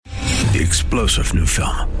The explosive new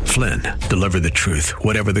film, Flynn, deliver the truth,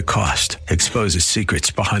 whatever the cost, exposes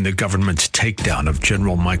secrets behind the government's takedown of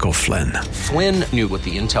General Michael Flynn. Flynn knew what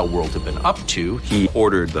the intel world had been up to. He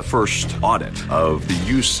ordered the first audit of the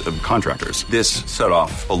use of contractors. This set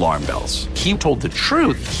off alarm bells. He told the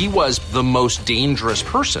truth. He was the most dangerous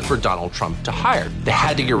person for Donald Trump to hire. They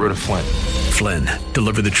had to get rid of Flynn. Flynn,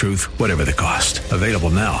 deliver the truth, whatever the cost. Available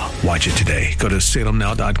now. Watch it today. Go to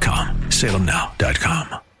salemnow.com.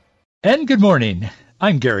 salemnow.com. And good morning.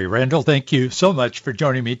 I'm Gary Randall. Thank you so much for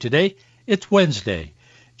joining me today. It's Wednesday,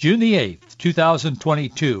 June the 8th,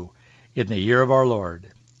 2022, in the year of our Lord.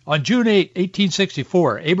 On June 8,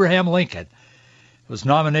 1864, Abraham Lincoln was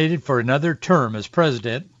nominated for another term as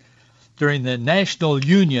president during the National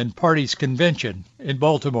Union Party's convention in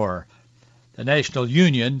Baltimore. The National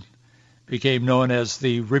Union became known as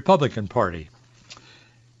the Republican Party.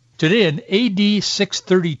 Today in AD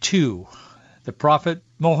 632, the prophet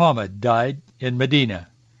Muhammad died in Medina.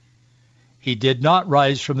 He did not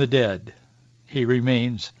rise from the dead. He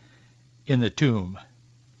remains in the tomb.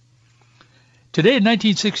 Today in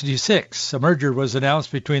 1966, a merger was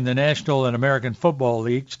announced between the National and American Football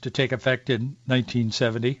Leagues to take effect in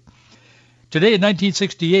 1970. Today in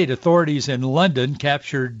 1968, authorities in London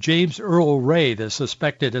captured James Earl Ray, the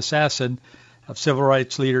suspected assassin of civil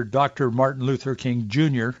rights leader Dr. Martin Luther King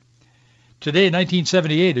Jr. Today in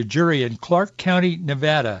 1978, a jury in Clark County,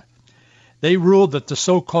 Nevada, they ruled that the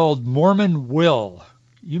so-called Mormon will,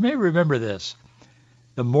 you may remember this,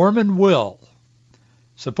 the Mormon will,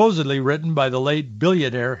 supposedly written by the late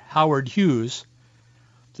billionaire Howard Hughes,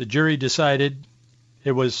 the jury decided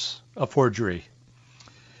it was a forgery.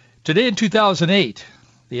 Today in 2008,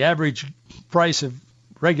 the average price of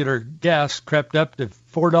regular gas crept up to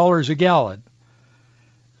 $4 a gallon.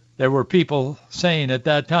 There were people saying at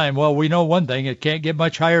that time, well, we know one thing, it can't get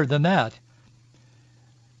much higher than that.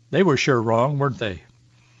 They were sure wrong, weren't they?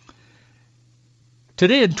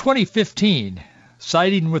 Today in 2015,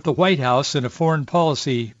 siding with the White House in a foreign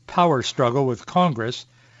policy power struggle with Congress,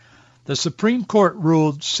 the Supreme Court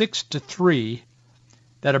ruled 6-3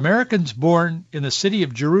 that Americans born in the city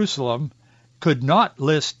of Jerusalem could not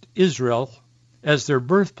list Israel as their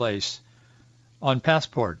birthplace on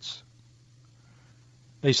passports.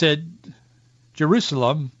 They said,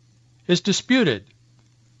 Jerusalem is disputed.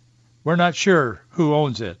 We're not sure who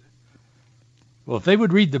owns it. Well, if they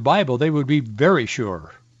would read the Bible, they would be very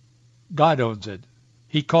sure. God owns it.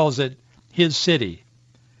 He calls it his city.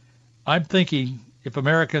 I'm thinking if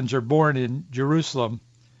Americans are born in Jerusalem,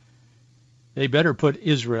 they better put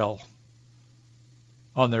Israel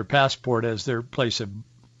on their passport as their place of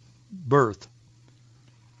birth.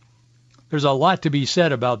 There's a lot to be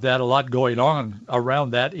said about that, a lot going on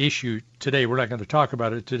around that issue today. We're not going to talk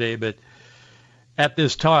about it today, but at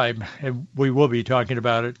this time, and we will be talking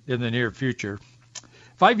about it in the near future.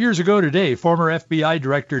 5 years ago today, former FBI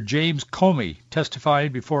Director James Comey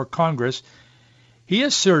testifying before Congress, he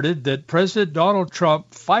asserted that President Donald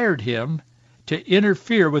Trump fired him to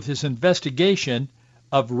interfere with his investigation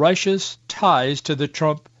of Russia's ties to the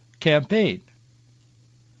Trump campaign.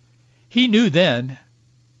 He knew then,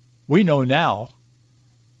 we know now,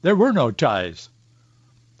 there were no ties.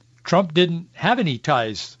 Trump didn't have any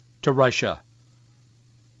ties to Russia.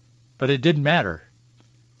 But it didn't matter.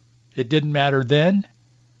 It didn't matter then,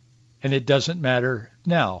 and it doesn't matter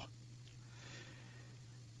now.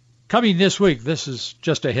 Coming this week, this is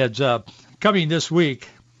just a heads up, coming this week,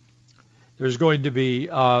 there's going to be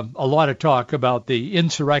a lot of talk about the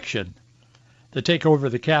insurrection, the takeover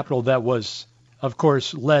of the Capitol that was, of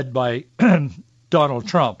course, led by Donald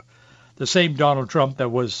Trump, the same Donald Trump that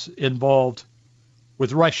was involved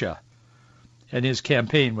with Russia, and his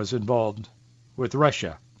campaign was involved with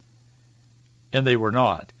Russia, and they were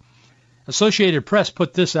not. Associated Press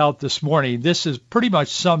put this out this morning. This is pretty much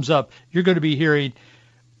sums up. You're going to be hearing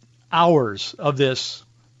hours of this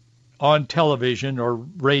on television or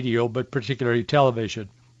radio, but particularly television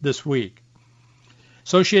this week.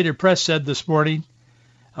 Associated Press said this morning,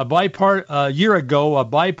 a year ago, a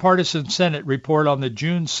bipartisan Senate report on the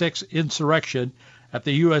June 6 insurrection at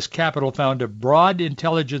the U.S. Capitol found a broad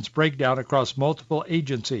intelligence breakdown across multiple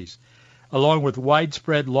agencies. Along with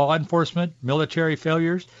widespread law enforcement, military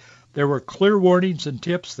failures, there were clear warnings and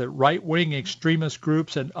tips that right-wing extremist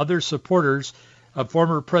groups and other supporters of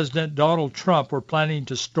former President Donald Trump were planning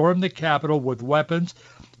to storm the Capitol with weapons,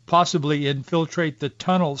 possibly infiltrate the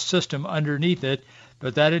tunnel system underneath it,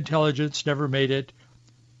 but that intelligence never made it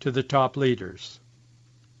to the top leaders.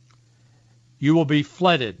 You will be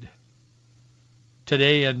flooded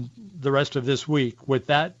today and the rest of this week with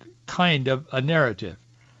that kind of a narrative.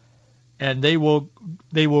 And they will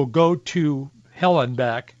go to hell and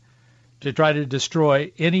back to try to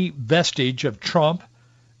destroy any vestige of Trump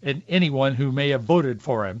and anyone who may have voted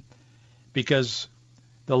for him, because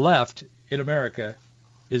the left in America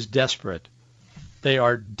is desperate. They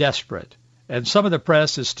are desperate. And some of the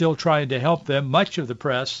press is still trying to help them. Much of the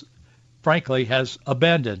press, frankly, has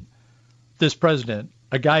abandoned this president,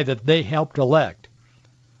 a guy that they helped elect.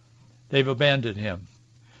 They've abandoned him.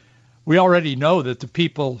 We already know that the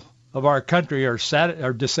people of our country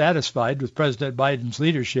are dissatisfied with President Biden's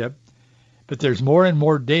leadership, but there's more and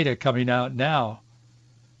more data coming out now.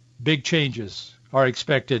 Big changes are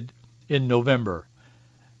expected in November.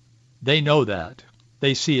 They know that.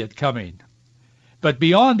 They see it coming. But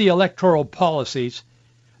beyond the electoral policies,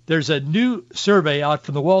 there's a new survey out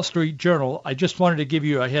from the Wall Street Journal. I just wanted to give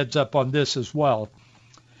you a heads up on this as well.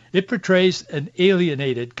 It portrays an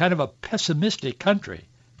alienated, kind of a pessimistic country.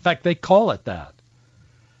 In fact, they call it that.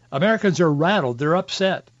 Americans are rattled. They're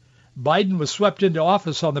upset. Biden was swept into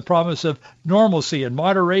office on the promise of normalcy and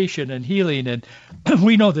moderation and healing. And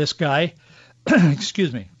we know this guy.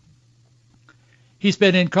 Excuse me. He's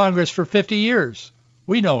been in Congress for 50 years.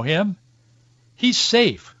 We know him. He's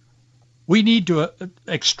safe. We need to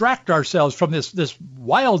extract ourselves from this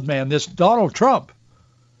wild man, this Donald Trump.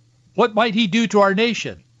 What might he do to our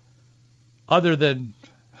nation other than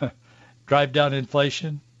drive down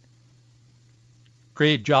inflation,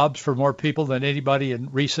 create jobs for more people than anybody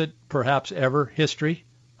in recent, perhaps ever, history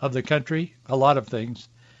of the country? A lot of things.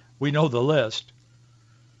 We know the list.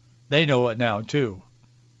 They know it now, too.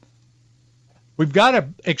 We've got to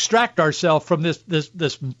extract ourselves from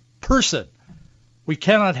this person. We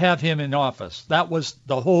cannot have him in office. That was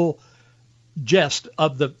the whole gist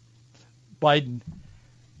of the Biden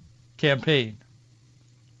campaign.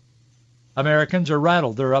 Americans are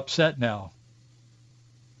rattled. They're upset now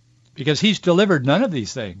because he's delivered none of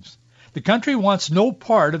these things. The country wants no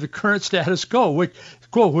part of the current status quo,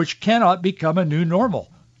 which cannot become a new normal.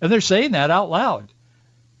 And they're saying that out loud.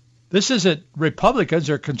 This isn't Republicans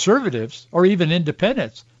or conservatives or even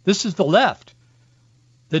independents. This is the left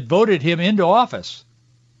that voted him into office,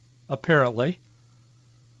 apparently.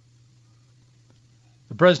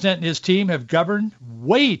 The president and his team have governed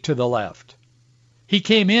way to the left. He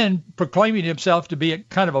came in proclaiming himself to be a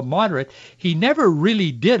kind of a moderate. He never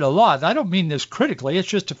really did a lot. I don't mean this critically. It's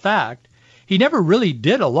just a fact. He never really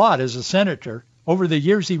did a lot as a senator over the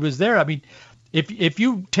years he was there. I mean, if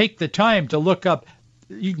you take the time to look up,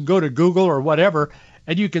 you can go to Google or whatever,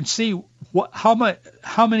 and you can see how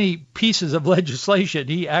many pieces of legislation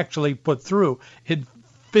he actually put through in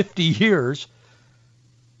 50 years.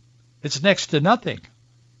 It's next to nothing.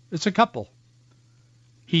 It's a couple.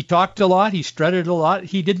 He talked a lot. He strutted a lot.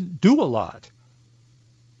 He didn't do a lot.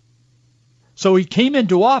 So he came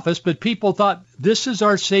into office, but people thought, this is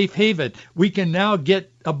our safe haven. We can now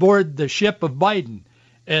get aboard the ship of Biden,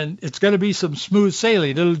 and it's going to be some smooth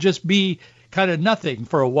sailing. It'll just be kind of nothing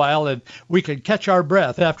for a while, and we can catch our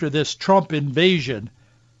breath after this Trump invasion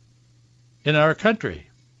in our country.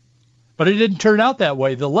 But it didn't turn out that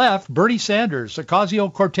way. The left, Bernie Sanders,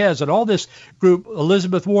 Ocasio-Cortez, and all this group,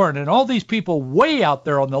 Elizabeth Warren, and all these people way out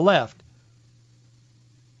there on the left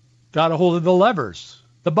got a hold of the levers,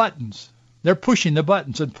 the buttons. They're pushing the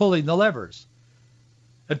buttons and pulling the levers.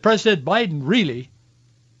 And President Biden really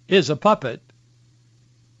is a puppet.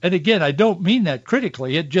 And again, I don't mean that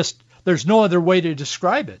critically. It just, there's no other way to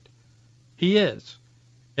describe it. He is.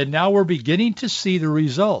 And now we're beginning to see the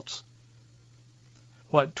results.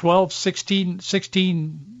 12,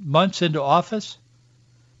 16 months into office?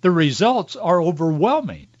 The results are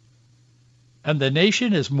overwhelming. And the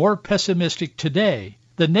nation is more pessimistic today.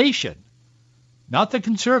 The nation, not the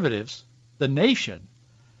conservatives, the nation,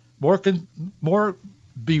 more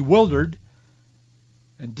bewildered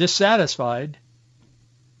and dissatisfied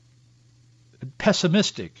and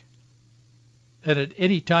pessimistic than at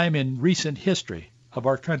any time in recent history of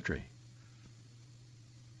our country.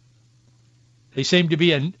 They seem to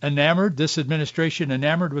be enamored, this administration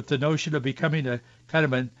enamored with the notion of becoming a kind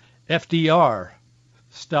of an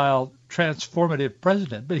FDR-style transformative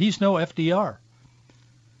president, but he's no FDR.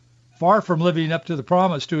 Far from living up to the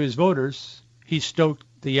promise to his voters, he stoked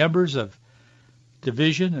the embers of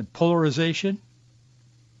division and polarization.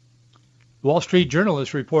 The Wall Street Journal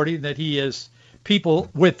is reporting that he has people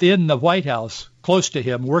within the White House, close to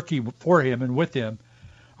him, working for him and with him,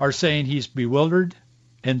 are saying he's bewildered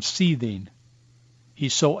and seething.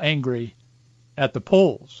 He's so angry at the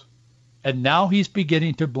polls. And now he's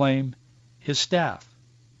beginning to blame his staff.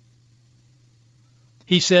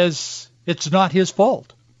 He says it's not his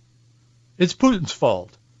fault. It's Putin's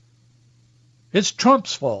fault. It's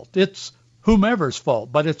Trump's fault. It's whomever's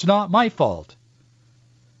fault, but it's not my fault.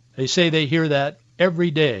 They say they hear that every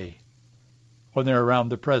day when they're around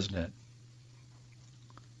the president.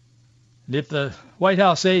 And if the White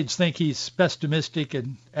House aides think he's pessimistic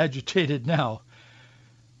and agitated now,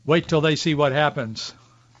 wait till they see what happens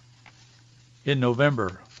in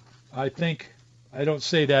November. I don't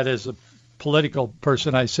say that as a political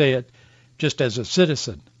person, I say it just as a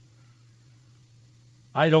citizen.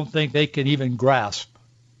 I don't think they can even grasp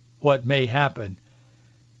what may happen,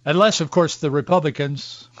 unless, of course, the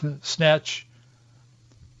Republicans snatch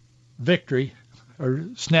victory or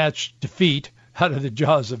snatch defeat out of the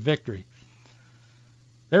jaws of victory.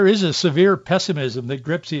 There is a severe pessimism that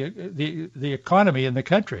grips the economy in the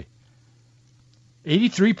country.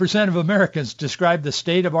 83% of Americans describe the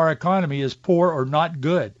state of our economy as poor or not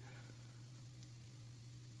good.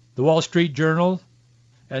 The Wall Street Journal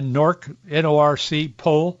and NORC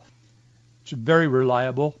poll, which is very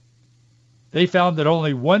reliable, they found that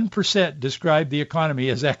only 1% described the economy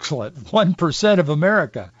as excellent. 1% of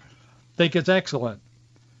America think it's excellent.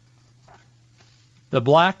 The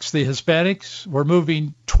blacks, the Hispanics, were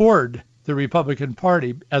moving toward the Republican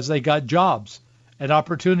Party as they got jobs and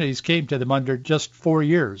opportunities came to them under just 4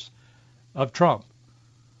 years of Trump.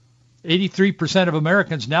 83% of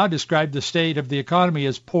Americans now describe the state of the economy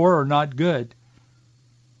as poor or not good.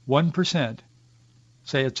 1%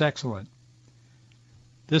 say it's excellent.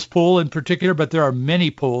 This poll in particular, but there are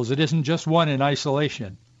many polls. It isn't just one in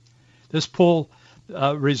isolation. This poll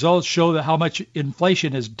results show that how much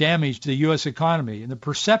inflation has damaged the U.S. economy and the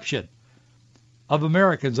perception of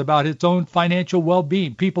Americans about its own financial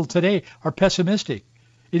well-being. People today are pessimistic.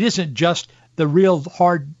 It isn't just the real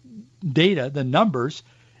hard data, the numbers.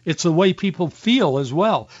 It's the way people feel as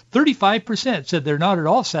well. 35% said they're not at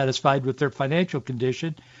all satisfied with their financial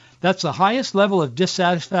condition. That's the highest level of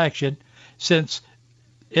dissatisfaction since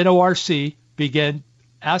NORC began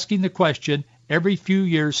asking the question every few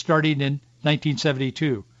years starting in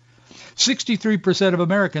 1972. 63% of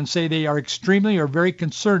Americans say they are extremely or very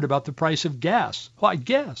concerned about the price of gas. Why,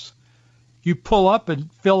 gas? You pull up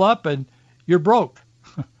and fill up and you're broke.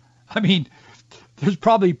 I mean, there's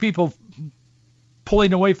probably people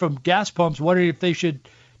pulling away from gas pumps wondering if they should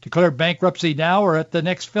declare bankruptcy now or at the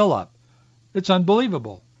next fill-up. It's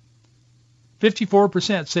unbelievable.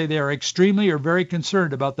 54% say they are extremely or very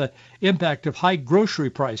concerned about the impact of high grocery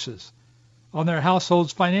prices on their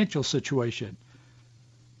household's financial situation.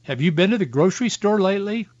 Have you been to the grocery store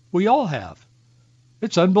lately? We all have.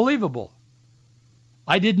 It's unbelievable.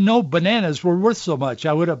 I didn't know bananas were worth so much.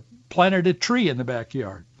 I would have planted a tree in the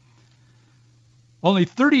backyard. Only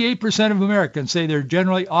 38% of Americans say they're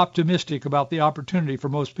generally optimistic about the opportunity for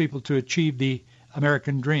most people to achieve the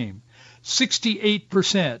American dream.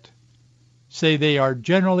 68% say they are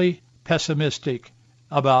generally pessimistic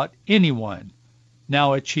about anyone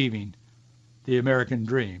now achieving the American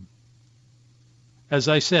dream. As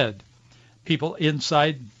I said, people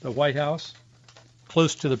inside the White House,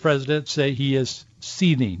 close to the president, say he is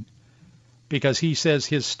seething because he says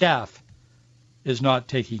his staff is not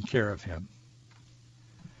taking care of him.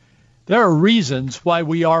 There are reasons why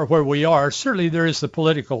we are where we are. Certainly there is the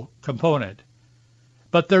political component,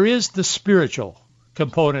 but there is the spiritual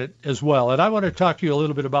component as well. And I want to talk to you a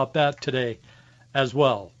little bit about that today as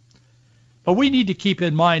well. But we need to keep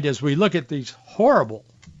in mind as we look at these horrible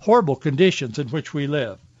conditions in which we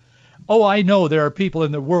live. Oh, I know there are people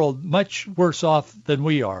in the world much worse off than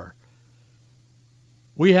we are.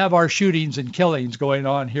 We have our shootings and killings going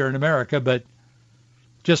on here in America, but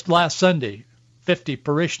just last Sunday, 50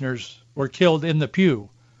 parishioners were killed in the pew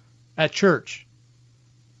at church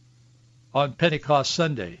on Pentecost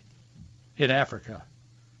Sunday in Africa.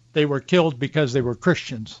 They were killed because they were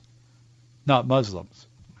Christians, not Muslims.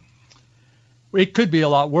 It could be a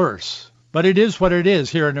lot worse, but it is what it is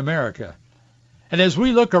here in America. And as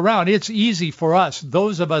we look around, it's easy for us,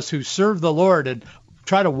 those of us who serve the Lord and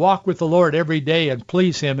try to walk with the Lord every day and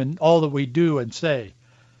please him in all that we do and say.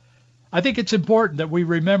 I think it's important that we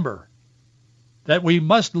remember that we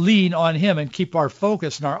must lean on him and keep our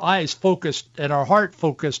focus and our eyes focused and our heart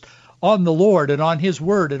focused on the Lord and on his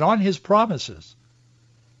word and on his promises.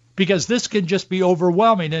 Because this can just be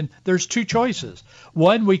overwhelming, and there's two choices.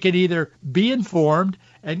 One, we can either be informed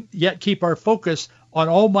and yet keep our focus on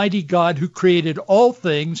Almighty God who created all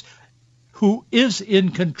things, who is in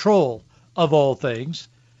control of all things,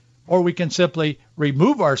 or we can simply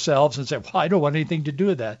remove ourselves and say, well, I don't want anything to do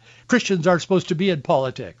with that. Christians aren't supposed to be in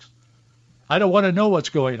politics. I don't want to know what's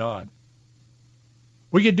going on.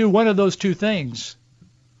 We can do one of those two things.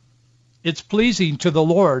 It's pleasing to the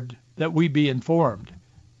Lord that we be informed.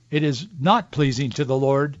 It is not pleasing to the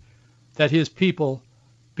Lord that his people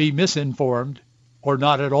be misinformed or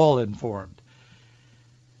not at all informed.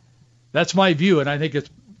 That's my view, and I think it's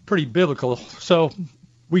pretty biblical. So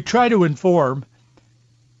we try to inform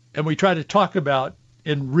and we try to talk about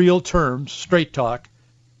in real terms, straight talk,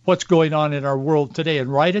 what's going on in our world today.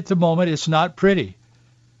 And right at the moment, it's not pretty.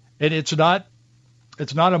 And it's not a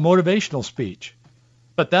motivational speech.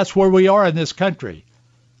 But that's where we are in this country.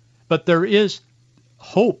 But there is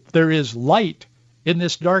hope. There is light in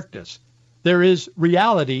this darkness. There is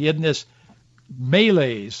reality in this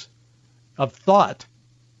melees of thought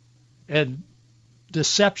and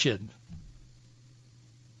deception.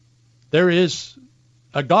 There is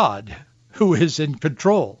a God who is in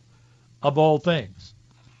control of all things.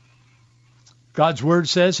 God's word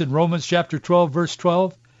says in Romans chapter 12, verse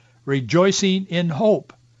 12, rejoicing in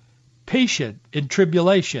hope, patient in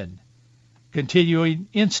tribulation, continuing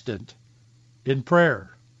instant in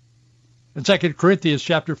prayer. In 2 Corinthians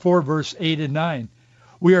chapter 4, verse 8 and 9,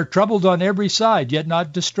 we are troubled on every side, yet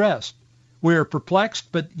not distressed. We are perplexed,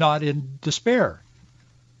 but not in despair.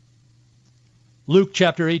 Luke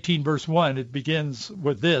chapter 18, verse 1, it begins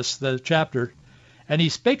with this, the chapter, and he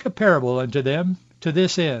spake a parable unto them to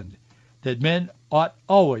this end, that men ought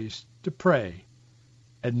always to pray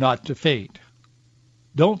and not to faint.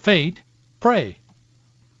 Don't faint, pray.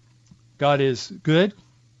 God is good.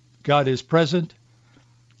 God is present.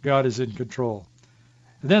 God is in control.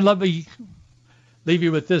 And then let me leave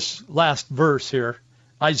you with this last verse here.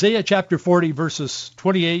 Isaiah chapter 40, verses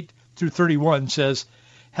 28 through 31 says,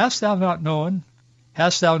 hast thou not known,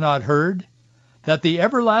 hast thou not heard, that the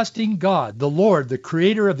everlasting God, the Lord, the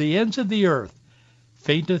creator of the ends of the earth,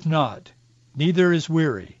 fainteth not, neither is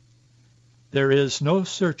weary. There is no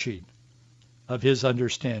searching of his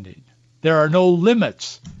understanding. There are no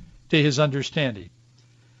limits to his understanding.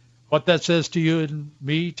 What that says to you and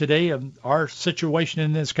me today and our situation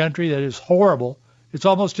in this country that is horrible, it's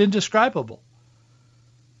almost indescribable.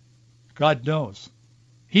 God knows.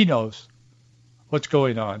 He knows what's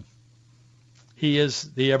going on. He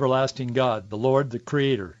is the everlasting God, the Lord, the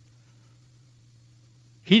Creator.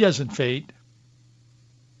 He doesn't faint,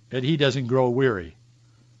 and he doesn't grow weary,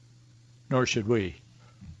 nor should we.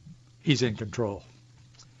 He's in control.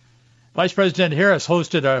 Vice President Harris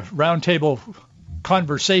hosted a roundtable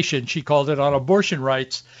conversation, she called it, on abortion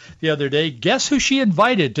rights the other day. Guess who she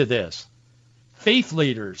invited to this? Faith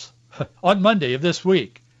leaders on Monday of this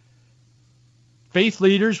week. Faith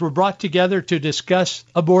leaders were brought together to discuss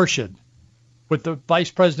abortion with the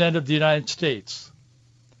Vice President of the United States.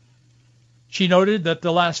 She noted that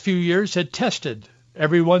the last few years had tested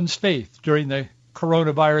everyone's faith during the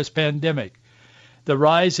coronavirus pandemic. The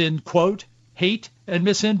rise in, quote, hate and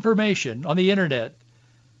misinformation on the internet.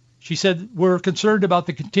 She said, we're concerned about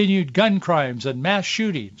the continued gun crimes and mass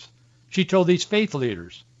shootings, she told these faith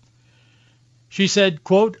leaders. She said,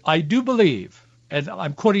 quote, I do believe, and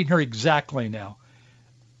I'm quoting her exactly now,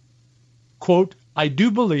 quote, I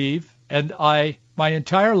do believe, and I, my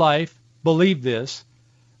entire life, believe this,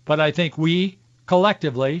 but I think we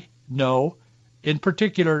collectively know, in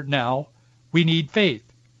particular now, we need faith.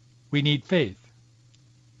 We need faith.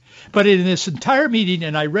 But in this entire meeting,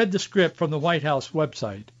 and I read the script from the White House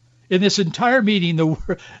website, in this entire meeting,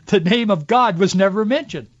 the name of God was never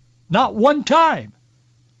mentioned. Not one time.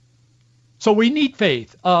 So we need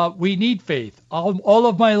faith. We need faith. All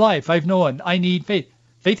of my life I've known I need faith.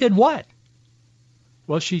 Faith in what?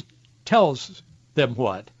 Well, she tells them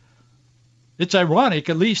what. It's ironic,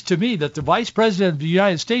 at least to me, that the Vice President of the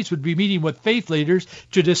United States would be meeting with faith leaders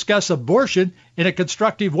to discuss abortion in a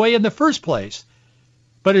constructive way in the first place.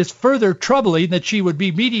 But it's further troubling that she would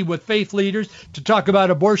be meeting with faith leaders to talk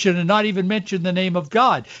about abortion and not even mention the name of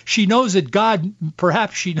God. She knows that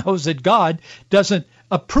perhaps she knows that God doesn't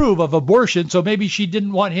approve of abortion, so maybe she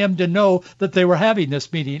didn't want him to know that they were having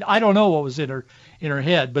this meeting. I don't know what was in her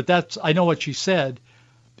head, but I know what she said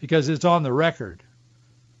because it's on the record.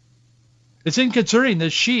 It's inconcerning that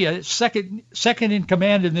she, second in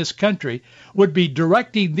command in this country, would be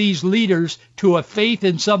directing these leaders to a faith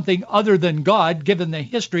in something other than God, given the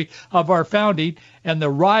history of our founding and the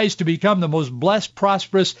rise to become the most blessed,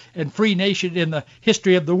 prosperous, and free nation in the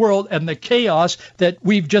history of the world, and the chaos that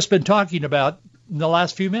we've just been talking about in the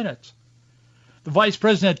last few minutes. The Vice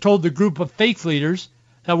President told the group of faith leaders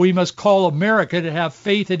that we must call America to have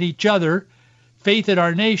faith in each other, faith in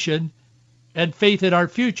our nation, and faith in our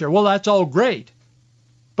future. Well, that's all great.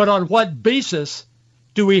 But on what basis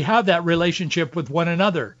do we have that relationship with one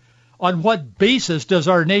another? On what basis does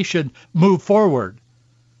our nation move forward?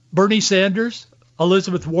 Bernie Sanders,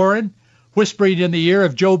 Elizabeth Warren, whispering in the ear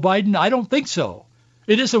of Joe Biden? I don't think so.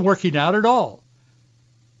 It isn't working out at all.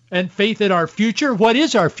 And faith in our future? What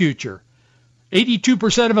is our future?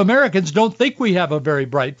 82% of Americans don't think we have a very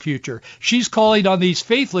bright future. She's calling on these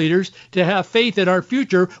faith leaders to have faith in our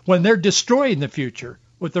future when they're destroying the future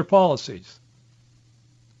with their policies.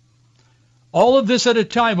 All of this at a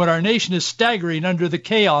time when our nation is staggering under the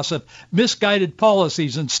chaos of misguided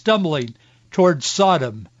policies and stumbling towards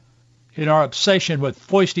Sodom in our obsession with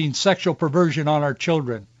foisting sexual perversion on our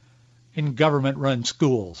children in government-run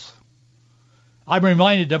schools. I'm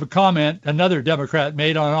reminded of a comment another Democrat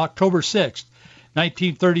made on October 6,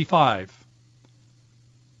 1935.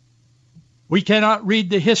 We cannot read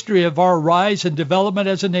the history of our rise and development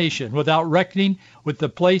as a nation without reckoning with the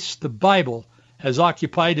place the Bible has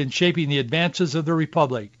occupied in shaping the advances of the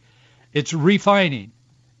Republic. Its refining,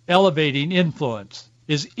 elevating influence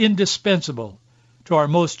is indispensable to our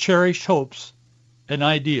most cherished hopes and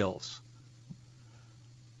ideals.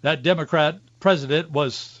 That Democrat president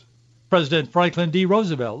was President Franklin D.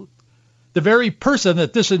 Roosevelt, the very person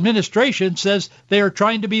that this administration says they are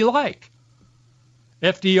trying to be like.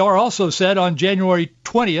 FDR also said on January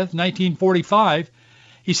 20th, 1945,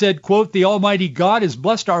 he said, quote, "The Almighty God has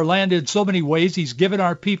blessed our land in so many ways. He's given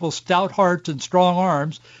our people stout hearts and strong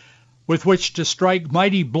arms with which to strike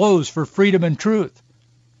mighty blows for freedom and truth.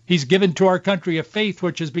 He's given to our country a faith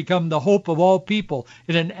which has become the hope of all people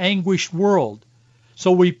in an anguished world.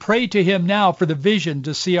 So we pray to him now for the vision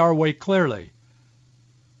to see our way clearly."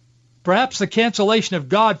 Perhaps the cancellation of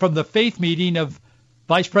God from the faith meeting of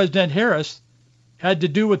Vice President Harris had to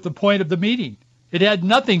do with the point of the meeting. It had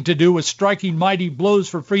nothing to do with striking mighty blows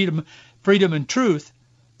for freedom and truth.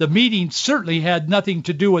 The meeting certainly had nothing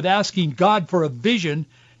to do with asking God for a vision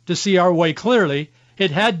to see our way clearly.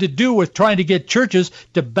 It had to do with trying to get churches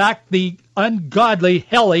to back the ungodly,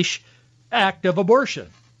 hellish act of abortion.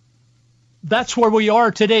 That's where we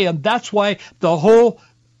are today, and that's why the whole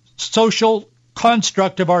social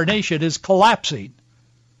construct of our nation is collapsing,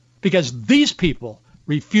 because these people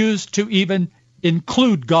refuse to even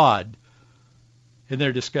include God in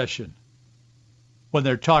their discussion when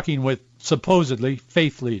they're talking with supposedly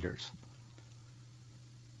faith leaders.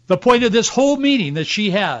 The point of this whole meeting that she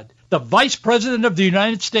had, the Vice President of the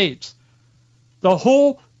United States, the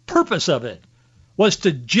whole purpose of it was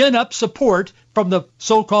to gin up support from the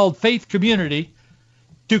so-called faith community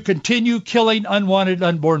to continue killing unwanted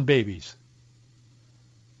unborn babies.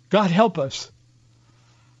 God help us.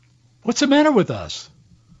 What's the matter with us?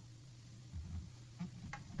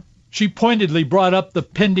 She pointedly brought up the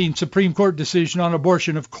pending Supreme Court decision on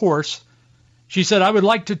abortion, of course. She said, "I would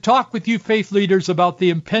like to talk with you faith leaders about the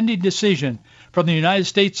impending decision from the United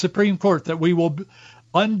States Supreme Court that we will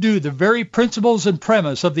undo the very principles and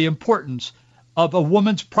premise of the importance of a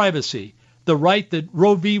woman's privacy, the right that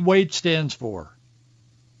Roe v. Wade stands for."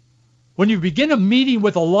 When you begin a meeting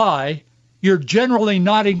with a lie, you're generally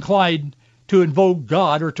not inclined to invoke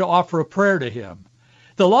God or to offer a prayer to him.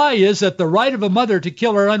 The lie is that the right of a mother to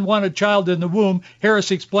kill her unwanted child in the womb,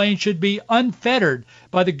 Harris explained, should be unfettered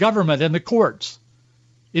by the government and the courts.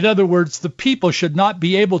 In other words, the people should not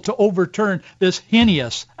be able to overturn this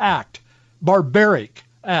heinous act, barbaric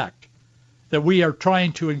act, that we are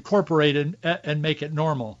trying to incorporate and make it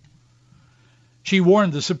normal. She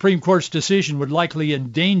warned the Supreme Court's decision would likely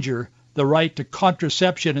endanger the right to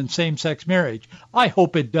contraception and same-sex marriage. I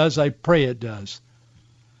hope it does. I pray it does.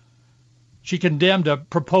 She condemned a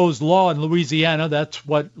proposed law in Louisiana. That's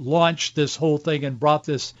what launched this whole thing and brought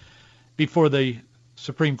this before the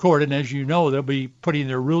Supreme Court. And as you know, they'll be putting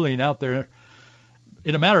their ruling out there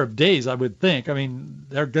in a matter of days, I would think. I mean,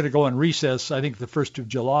 they're going to go on recess, I think, the 1st of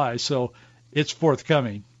July, so it's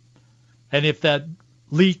forthcoming. And if that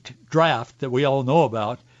leaked draft that we all know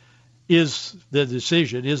about is the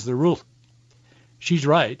decision, is the rule, she's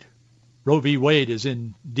right. Roe v. Wade is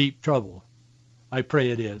in deep trouble. I pray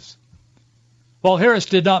it is. While Harris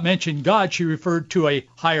did not mention God, she referred to a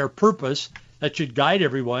higher purpose that should guide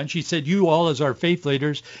everyone. She said, "You all, as our faith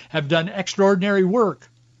leaders, have done extraordinary work,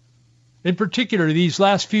 in particular these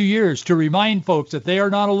last few years, to remind folks that they are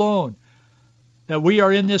not alone, that we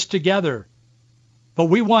are in this together. But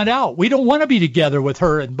we want out. We don't want to be together with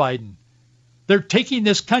her and Biden. They're taking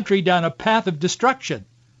this country down a path of destruction,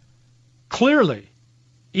 clearly,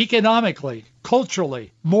 economically,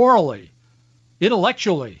 culturally, morally,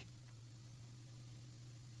 intellectually.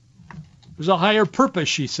 There's a higher purpose,"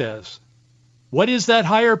 she says. What is that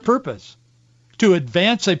higher purpose? To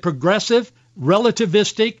advance a progressive,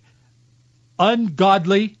 relativistic,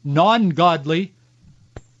 ungodly, non-godly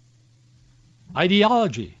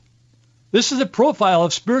ideology. This is a profile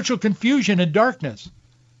of spiritual confusion and darkness.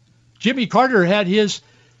 Jimmy Carter had his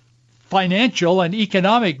financial and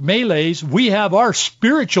economic melees. We have our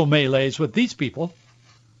spiritual melees with these people.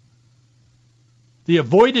 The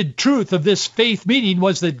avoided truth of this faith meeting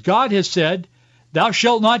was that God has said, "Thou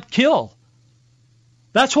shalt not kill."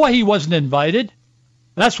 That's why he wasn't invited.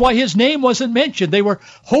 That's why his name wasn't mentioned. They were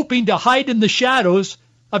hoping to hide in the shadows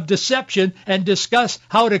of deception and discuss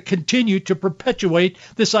how to continue to perpetuate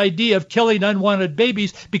this idea of killing unwanted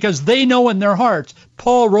babies, because they know in their hearts,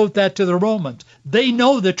 Paul wrote that to the Romans, they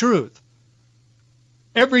know the truth.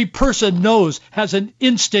 Every person knows, has an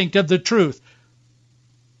instinct of the truth.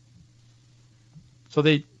 So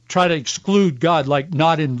they try to exclude God like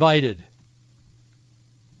not invited.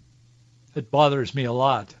 It bothers me a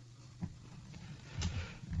lot.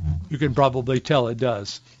 You can probably tell it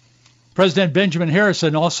does. President Benjamin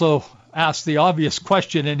Harrison also asked the obvious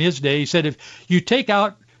question in his day. He said, if you take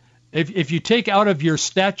out of your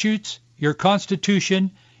statutes, your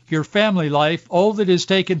constitution, your family life, all that is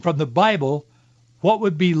taken from the Bible, what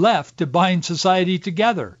would be left to bind society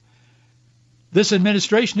together? This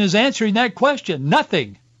administration is answering that question.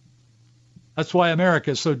 Nothing. That's why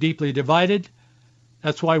America is so deeply divided.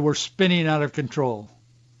 That's why we're spinning out of control.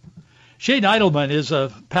 Shane Idleman is a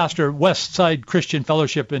pastor at West Side Christian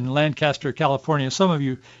Fellowship in Lancaster, California. Some of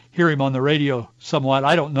you hear him on the radio somewhat.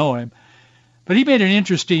 I don't know him. But he made an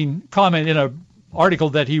interesting comment in an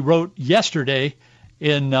article that he wrote yesterday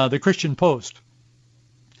in the Christian Post.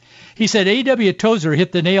 He said, A.W. Tozer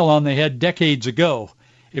hit the nail on the head decades ago.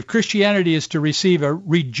 If Christianity is to receive a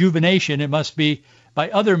rejuvenation, it must be by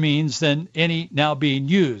other means than any now being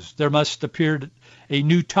used. There must appear a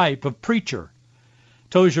new type of preacher.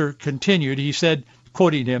 Tozer continued, he said,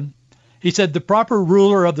 quoting him, he said, the proper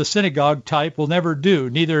ruler of the synagogue type will never do,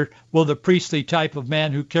 neither will the priestly type of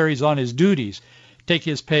man who carries on his duties, take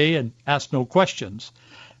his pay and ask no questions,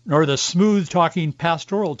 nor the smooth-talking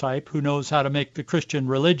pastoral type who knows how to make the Christian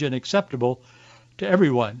religion acceptable to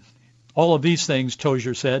everyone. All of these things,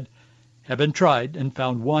 Tozer said, have been tried and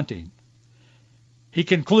found wanting. He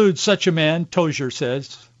concludes, such a man, Tozer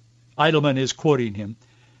says, Idleman is quoting him,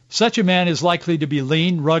 such a man is likely to be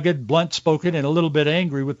lean, rugged, blunt-spoken, and a little bit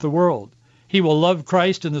angry with the world. He will love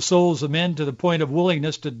Christ and the souls of men to the point of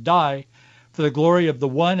willingness to die for the glory of the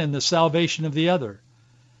one and the salvation of the other.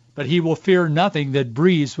 But he will fear nothing that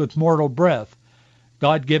breathes with mortal breath.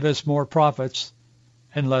 God give us more prophets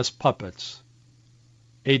and less puppets.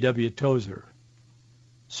 A.W. Tozer.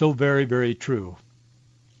 So very, very true.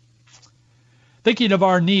 Thinking of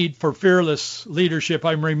our need for fearless leadership,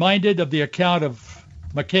 I'm reminded of the account of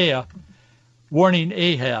Micaiah warning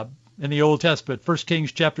Ahab in the Old Testament, 1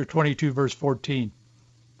 Kings chapter 22, verse 14.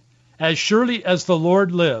 As surely as the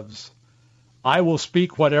Lord lives, I will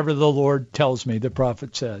speak whatever the Lord tells me, the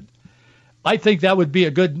prophet said. I think that would be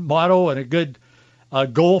a good motto and a good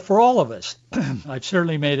goal for all of us. I've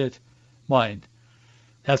certainly made it mine.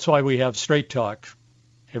 That's why we have Straight Talk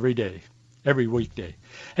every day, every weekday.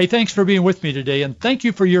 Hey, thanks for being with me today, and thank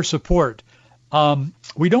you for your support.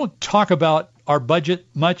 We don't talk about our budget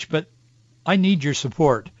much, but I need your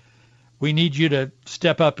support. We need you to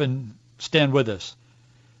step up and stand with us.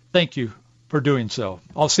 Thank you for doing so.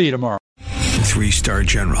 I'll see you tomorrow. 3-star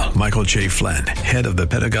General Michael J. Flynn, head of the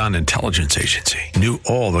Pentagon Intelligence Agency, knew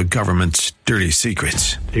all the government's dirty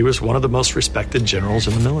secrets. He was one of the most respected generals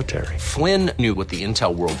in the military. Flynn knew what the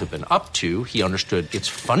intel world had been up to. He understood its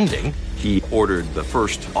funding. He ordered the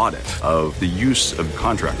first audit of the use of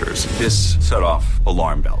contractors. This set off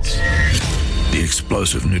alarm bells. The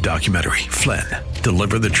explosive new documentary, Flynn,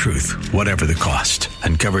 Deliver the Truth, Whatever the Cost,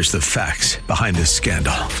 uncovers the facts behind this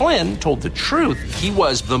scandal. Flynn told the truth. He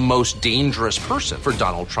was the most dangerous person for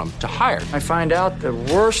Donald Trump to hire. I find out the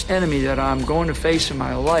worst enemy that I'm going to face in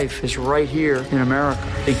my life is right here in America.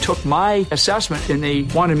 They took my assessment and they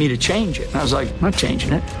wanted me to change it. And I was like, I'm not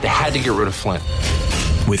changing it. They had to get rid of Flynn.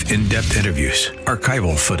 With in-depth interviews,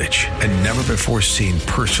 archival footage, and never-before-seen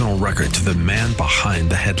personal records of the man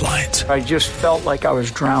behind the headlines. I just felt like I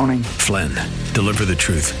was drowning. Flynn, Deliver the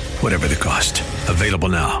Truth, Whatever the Cost. Available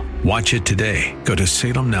now. Watch it today. Go to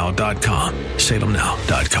salemnow.com.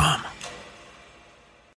 salemnow.com.